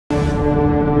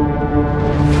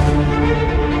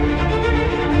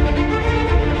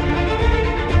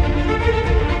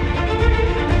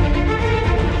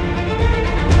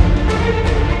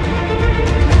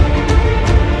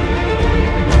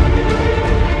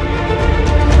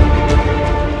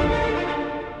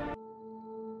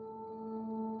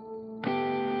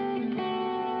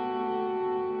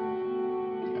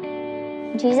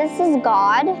Jesus is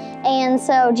God, and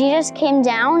so Jesus came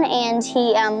down and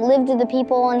he lived with the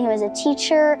people, and he was a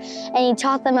teacher, and he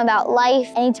taught them about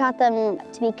life, and he taught them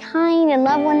to be kind and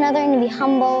love one another and to be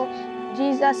humble.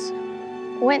 Jesus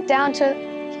went down to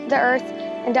the earth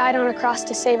and died on a cross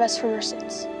to save us from our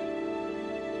sins.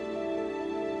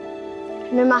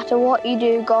 No matter what you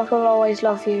do, God will always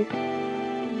love you.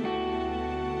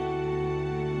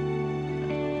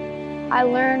 I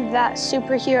learned that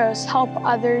superheroes help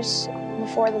others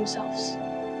before themselves.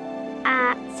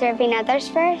 Serving others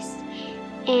first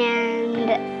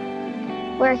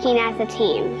and working as a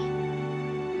team.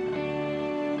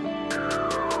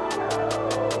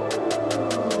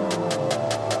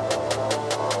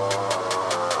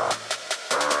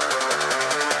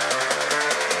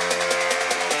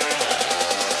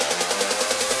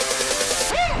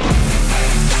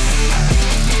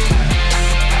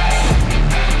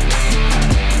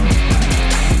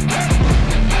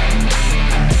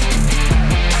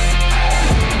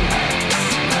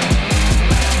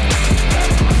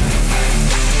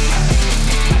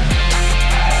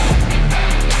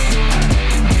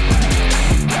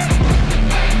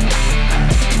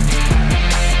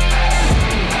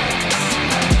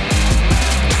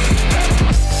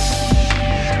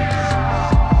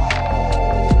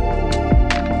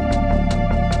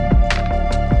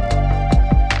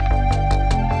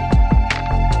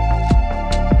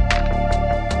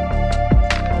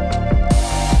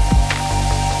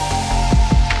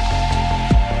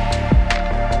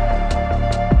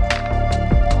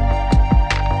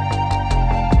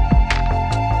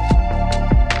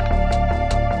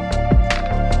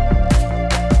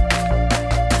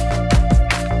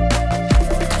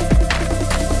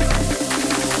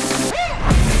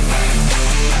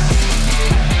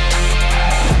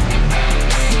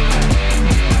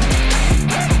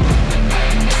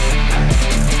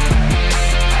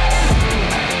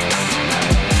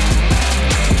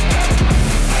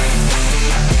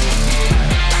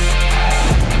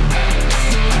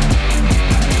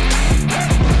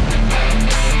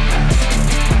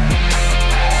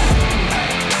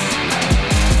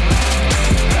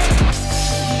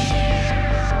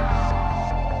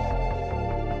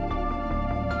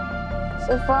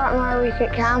 So far at my week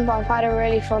at camp, I've had a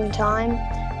really fun time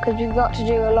because we've got to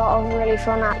do a lot of really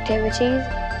fun activities.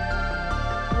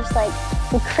 Just like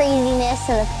the craziness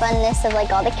and the funness of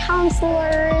like all the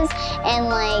counselors and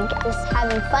like just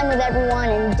having fun with everyone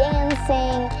and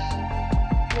dancing.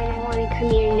 And I want to come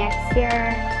here next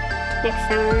year, next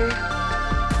summer.